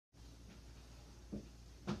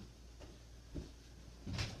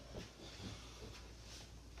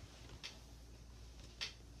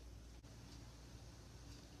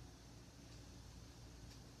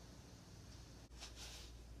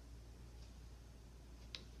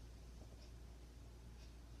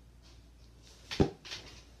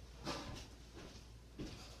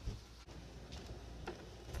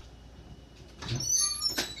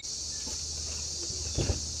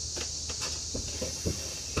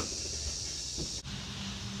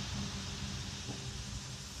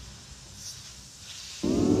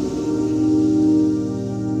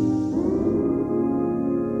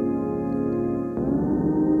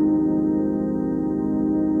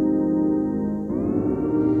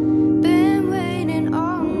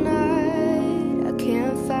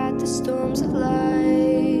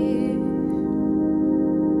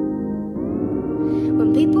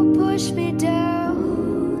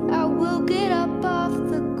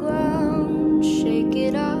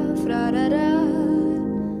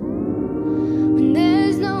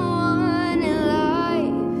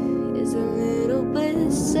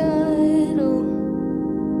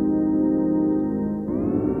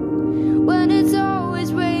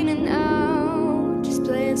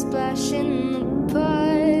splashing the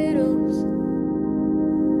puddles.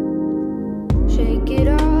 Shake it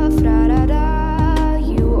off, da da da.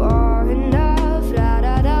 You are enough, da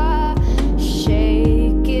da da.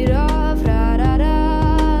 Shake it off, da da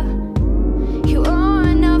da. You are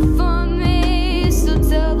enough for me, so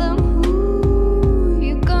tell them who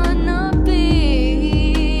you gonna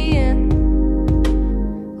be.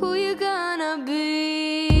 Who you gonna be.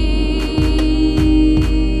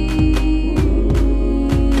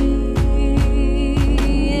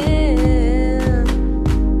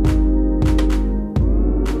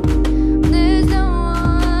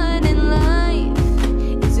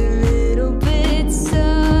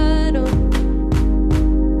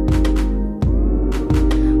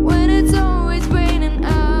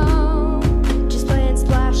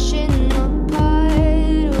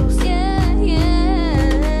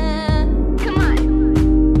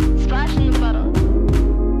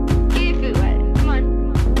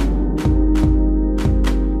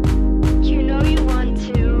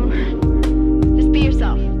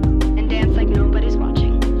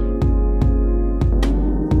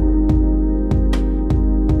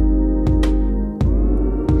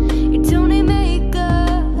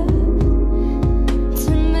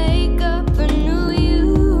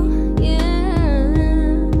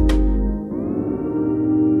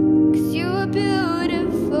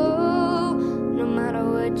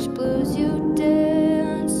 Blues you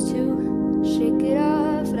dance to, shake it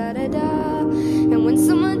off, da da da. And when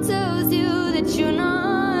someone tells you that you're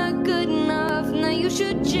not good enough, now you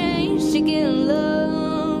should change to get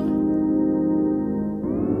love,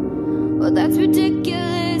 well, that's ridiculous.